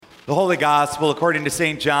The Holy Gospel according to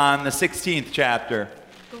St. John, the 16th chapter.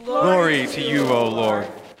 Glory to you, O Lord.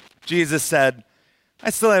 Jesus said, I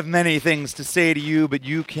still have many things to say to you, but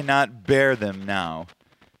you cannot bear them now.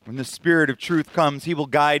 When the Spirit of truth comes, he will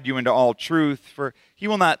guide you into all truth, for he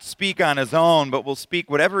will not speak on his own, but will speak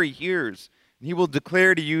whatever he hears, and he will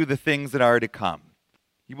declare to you the things that are to come.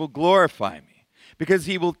 He will glorify me, because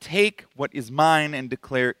he will take what is mine and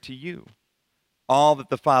declare it to you. All that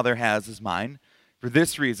the Father has is mine. For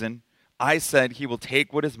this reason, I said he will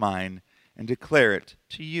take what is mine and declare it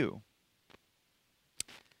to you.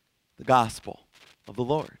 The Gospel of the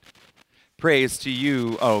Lord. Praise to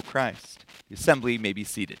you, O Christ. The assembly may be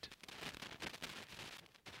seated.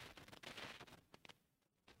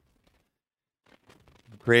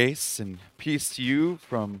 Grace and peace to you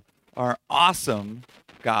from our awesome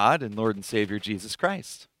God and Lord and Savior Jesus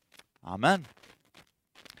Christ. Amen.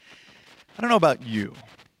 I don't know about you,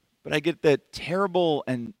 but I get that terrible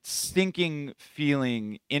and stinking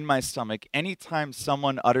feeling in my stomach anytime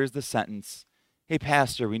someone utters the sentence, hey,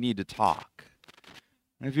 Pastor, we need to talk.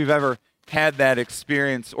 And if you've ever had that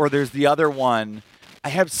experience, or there's the other one, I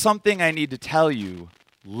have something I need to tell you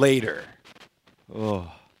later.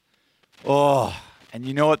 Oh. And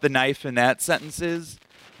you know what the knife in that sentence is?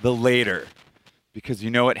 The later. Because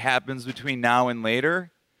you know what happens between now and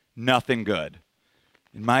later? Nothing good.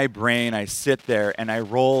 In my brain, I sit there and I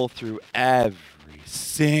roll through every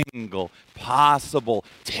single possible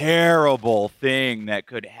terrible thing that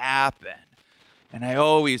could happen. And I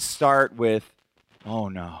always start with, oh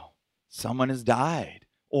no, someone has died,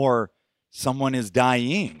 or someone is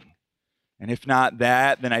dying. And if not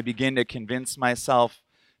that, then I begin to convince myself,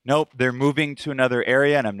 nope, they're moving to another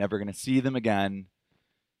area and I'm never going to see them again.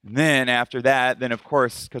 And then after that, then of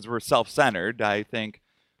course, because we're self-centered, I think,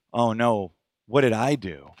 oh no, what did I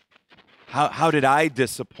do? How did I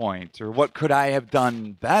disappoint? Or what could I have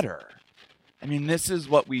done better? I mean, this is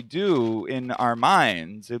what we do in our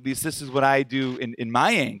minds. At least this is what I do in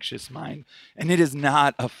my anxious mind. And it is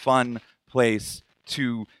not a fun place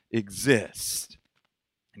to exist.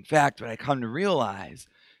 In fact, what I come to realize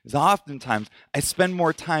is oftentimes I spend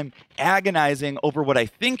more time agonizing over what I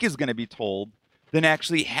think is going to be told than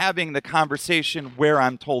actually having the conversation where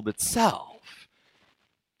I'm told itself.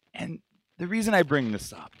 And the reason I bring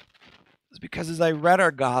this up is because as I read our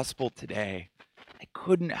gospel today, I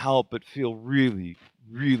couldn't help but feel really,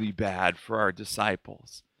 really bad for our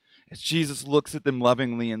disciples. As Jesus looks at them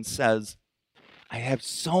lovingly and says, I have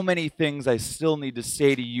so many things I still need to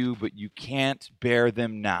say to you, but you can't bear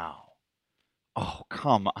them now. Oh,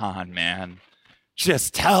 come on, man.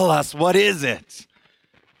 Just tell us, what is it?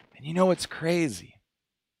 And you know what's crazy?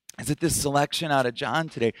 Is that this selection out of John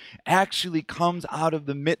today actually comes out of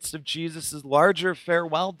the midst of Jesus' larger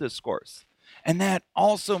farewell discourse. And that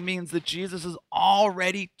also means that Jesus has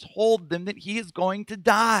already told them that he is going to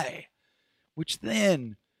die, which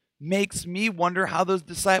then makes me wonder how those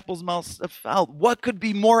disciples must have felt. What could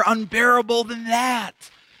be more unbearable than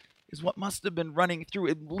that? Is what must have been running through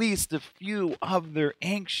at least a few of their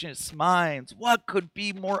anxious minds. What could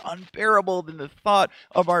be more unbearable than the thought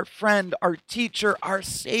of our friend, our teacher, our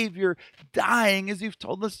Savior dying as you've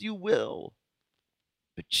told us you will?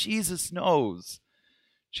 But Jesus knows.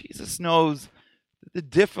 Jesus knows that the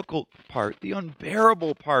difficult part, the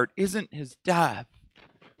unbearable part, isn't his death,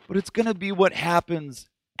 but it's going to be what happens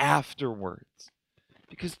afterwards.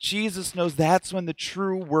 Because Jesus knows that's when the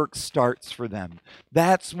true work starts for them.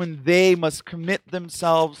 That's when they must commit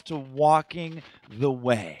themselves to walking the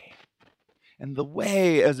way. And the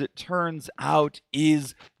way, as it turns out,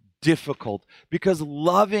 is difficult. Because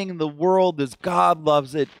loving the world as God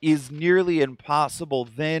loves it is nearly impossible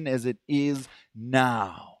then as it is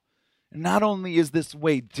now. And not only is this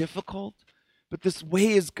way difficult, but this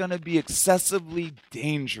way is going to be excessively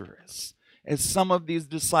dangerous, as some of these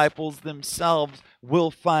disciples themselves will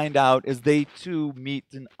find out as they too meet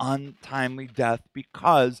an untimely death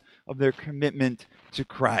because of their commitment to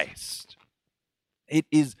Christ. It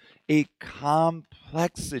is a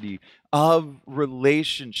complexity of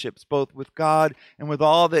relationships, both with God and with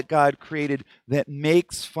all that God created, that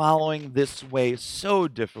makes following this way so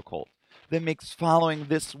difficult, that makes following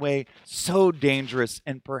this way so dangerous,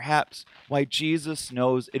 and perhaps why Jesus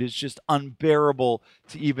knows it is just unbearable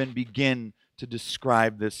to even begin to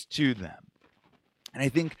describe this to them. And I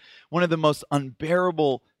think one of the most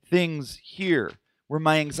unbearable things here, where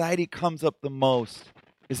my anxiety comes up the most,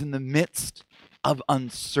 is in the midst of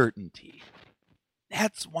uncertainty.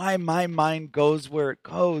 That's why my mind goes where it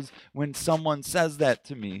goes when someone says that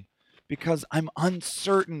to me, because I'm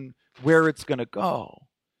uncertain where it's going to go.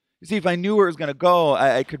 You see, if I knew where it was going to go,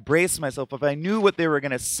 I could brace myself. If I knew what they were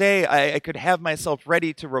going to say, I could have myself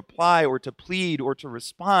ready to reply or to plead or to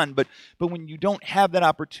respond. But when you don't have that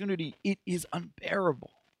opportunity, it is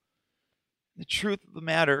unbearable. The truth of the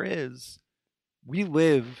matter is, we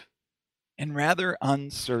live in rather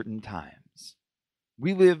uncertain times.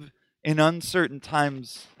 We live in uncertain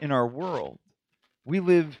times in our world. We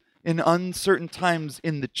live in uncertain times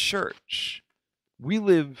in the church. We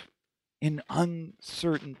live in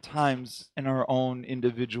uncertain times in our own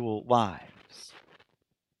individual lives.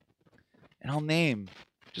 And I'll name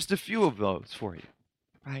just a few of those for you,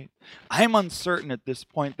 right? I'm uncertain at this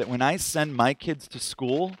point that when I send my kids to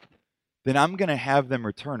school, then I'm going to have them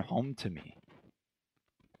return home to me.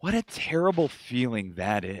 What a terrible feeling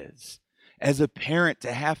that is, as a parent,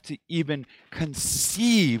 to have to even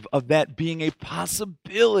conceive of that being a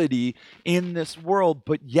possibility in this world.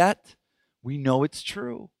 But yet, we know it's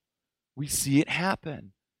true. We see it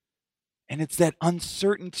happen. And it's that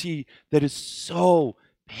uncertainty that is so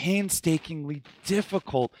painstakingly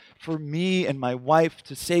difficult for me and my wife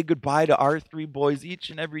to say goodbye to our three boys each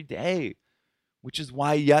and every day, which is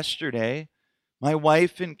why yesterday my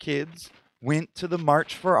wife and kids went to the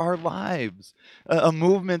March for Our Lives, a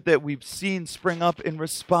movement that we've seen spring up in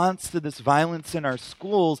response to this violence in our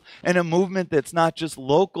schools, and a movement that's not just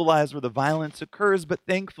localized where the violence occurs, but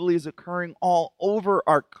thankfully is occurring all over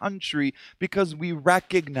our country, because we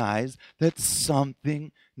recognize that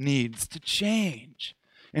something needs to change.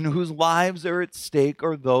 And whose lives are at stake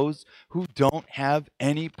are those who don't have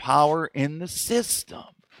any power in the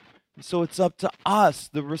system. So it's up to us,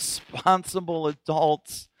 the responsible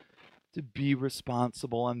adults, to be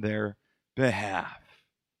responsible on their behalf.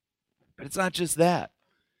 But it's not just that.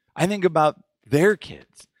 I think about their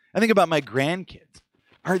kids. I think about my grandkids.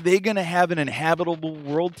 Are they going to have an inhabitable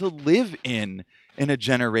world to live in a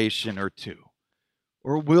generation or two?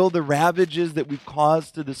 Or will the ravages that we've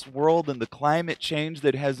caused to this world and the climate change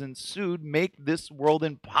that has ensued make this world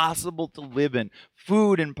impossible to live in,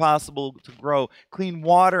 food impossible to grow, clean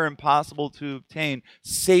water impossible to obtain,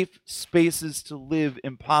 safe spaces to live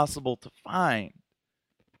impossible to find?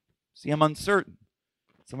 See, I'm uncertain,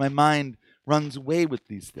 so my mind runs away with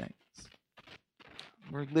these things.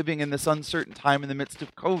 We're living in this uncertain time in the midst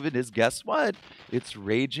of COVID. Is guess what? It's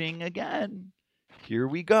raging again. Here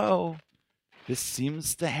we go. This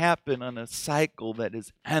seems to happen on a cycle that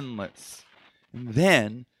is endless. And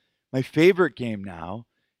then, my favorite game now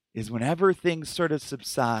is whenever things sort of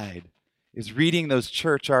subside, is reading those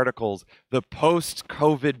church articles, the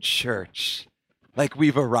post-COVID church, like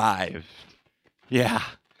we've arrived. Yeah,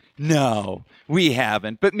 no, we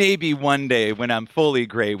haven't, but maybe one day when I'm fully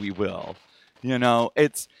gray, we will. You know,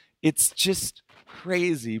 it's just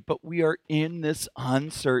crazy, but we are in this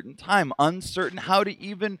uncertain time, uncertain how to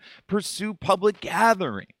even pursue public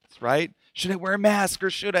gatherings, right? Should I wear a mask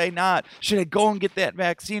or should I not? Should I go and get that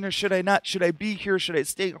vaccine or should I not? Should I be here? Should I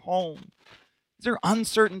stay home? These are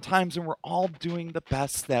uncertain times, and we're all doing the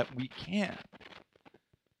best that we can.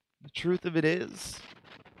 The truth of it is,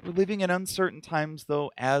 we're living in uncertain times,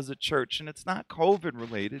 though, as a church, and it's not COVID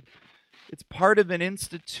related. It's part of an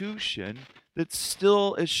institution that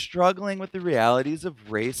still is struggling with the realities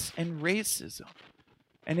of race and racism.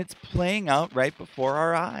 And it's playing out right before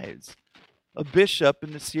our eyes. A bishop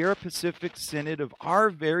in the Sierra Pacific Synod of our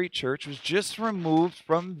very church was just removed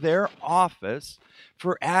from their office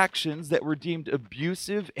for actions that were deemed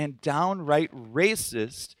abusive and downright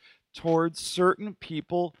racist towards certain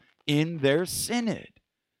people in their synod.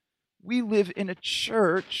 We live in a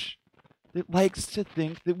church that likes to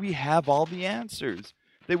think that we have all the answers,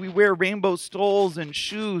 that we wear rainbow stoles and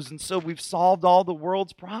shoes, and so we've solved all the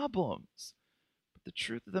world's problems. But the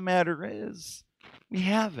truth of the matter is, we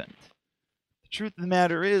haven't. The truth of the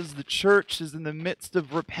matter is, the church is in the midst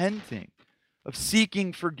of repenting, of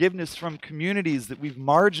seeking forgiveness from communities that we've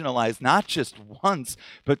marginalized, not just once,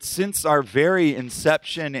 but since our very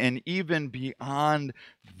inception and even beyond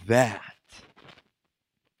that.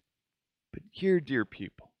 But here, dear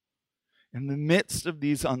people, in the midst of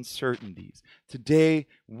these uncertainties, today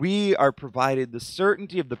we are provided the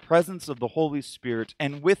certainty of the presence of the Holy Spirit,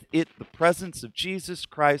 and with it the presence of Jesus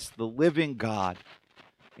Christ, the living God.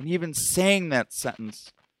 And even saying that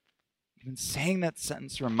sentence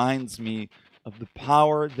reminds me of the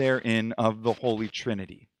power therein of the Holy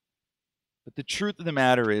Trinity. But the truth of the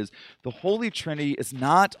matter is, the Holy Trinity is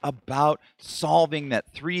not about solving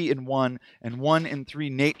that 3 in 1 and 1 in 3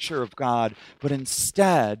 nature of God, but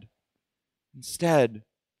instead,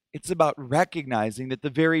 it's about recognizing that the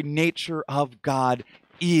very nature of God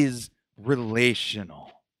is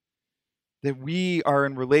relational. that we are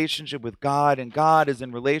in relationship with God and God is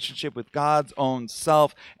in relationship with God's own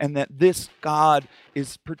self, and that this God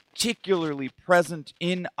is particularly present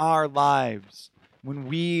in our lives when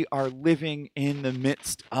we are living in the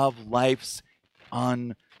midst of life's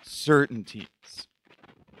uncertainties.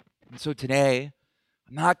 And so today,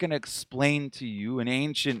 I'm not going to explain to you an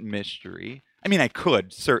ancient mystery. I mean, I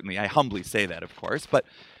could, certainly. I humbly say that, of course. But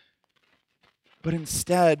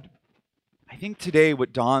instead, I think today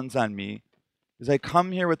what dawns on me as I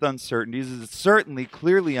come here with uncertainties is certainly,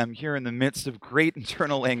 clearly, I'm here in the midst of great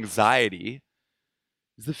internal anxiety,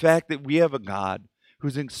 is the fact that we have a God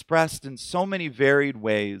who's expressed in so many varied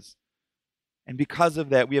ways. And because of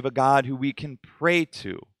that, we have a God who we can pray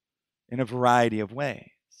to in a variety of ways.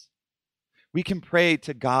 We can pray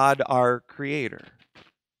to God, our Creator.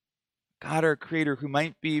 God, our Creator, who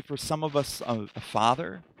might be for some of us a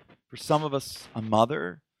father, for some of us a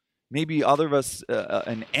mother, maybe other of us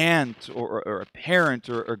an aunt or a parent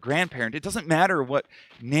or a grandparent. It doesn't matter what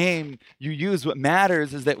name you use. What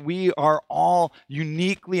matters is that we are all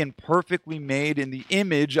uniquely and perfectly made in the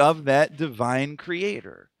image of that divine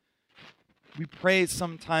Creator. We pray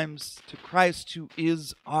sometimes to Christ, who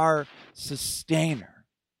is our sustainer,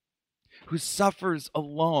 who suffers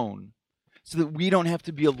alone so that we don't have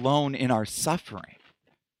to be alone in our suffering.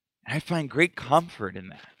 And I find great comfort in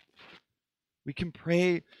that. We can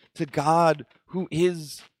pray to God, who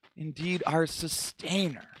is indeed our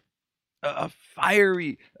sustainer, a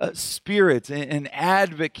fiery spirit, an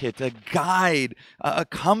advocate, a guide, a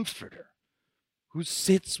comforter, who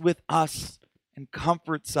sits with us and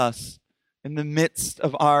comforts us in the midst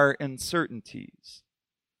of our uncertainties.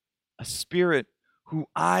 A spirit who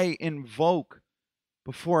I invoke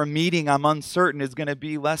before a meeting I'm uncertain is going to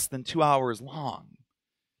be less than 2 hours long.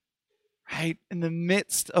 Right? In the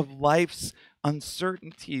midst of life's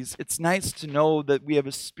uncertainties, it's nice to know that we have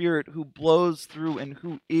a spirit who blows through and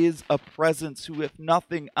who is a presence who, if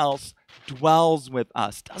nothing else, dwells with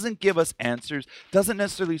us. Doesn't give us answers, doesn't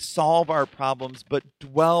necessarily solve our problems, but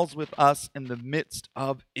dwells with us in the midst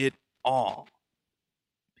of it all.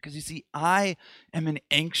 Because you see, I am an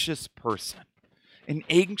anxious person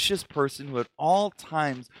who at all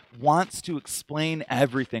times wants to explain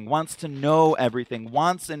everything, wants to know everything,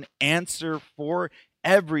 wants an answer for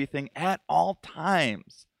everything at all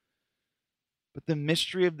times. But the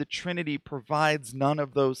mystery of the Trinity provides none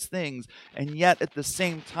of those things. And yet, at the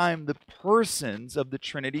same time, the persons of the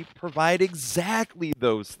Trinity provide exactly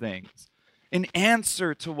those things. An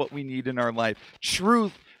answer to what we need in our life.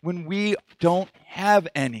 Truth when we don't have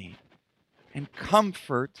any. And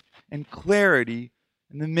comfort and clarity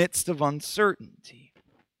in the midst of uncertainty.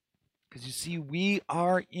 Because you see, we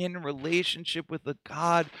are in relationship with a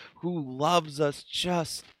God who loves us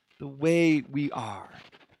just the way we are.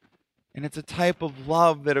 And it's a type of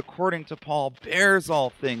love that, according to Paul, bears all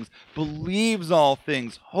things, believes all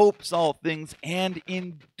things, hopes all things, and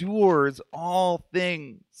endures all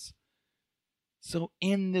things. So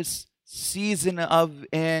in this season of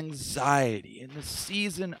anxiety, in the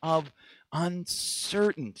season of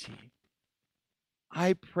uncertainty,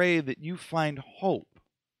 I pray that you find hope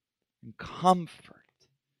and comfort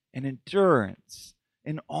and endurance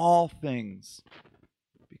in all things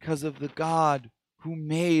because of the God who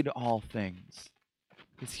made all things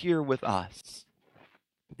is here with us.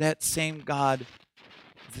 But that same God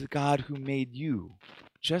is the God who made you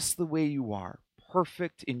just the way you are,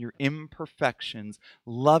 perfect in your imperfections,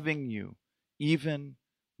 loving you even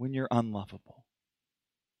when you're unlovable.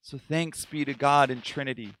 So thanks be to God in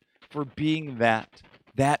Trinity for being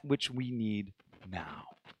that which we need now.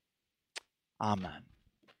 Amen.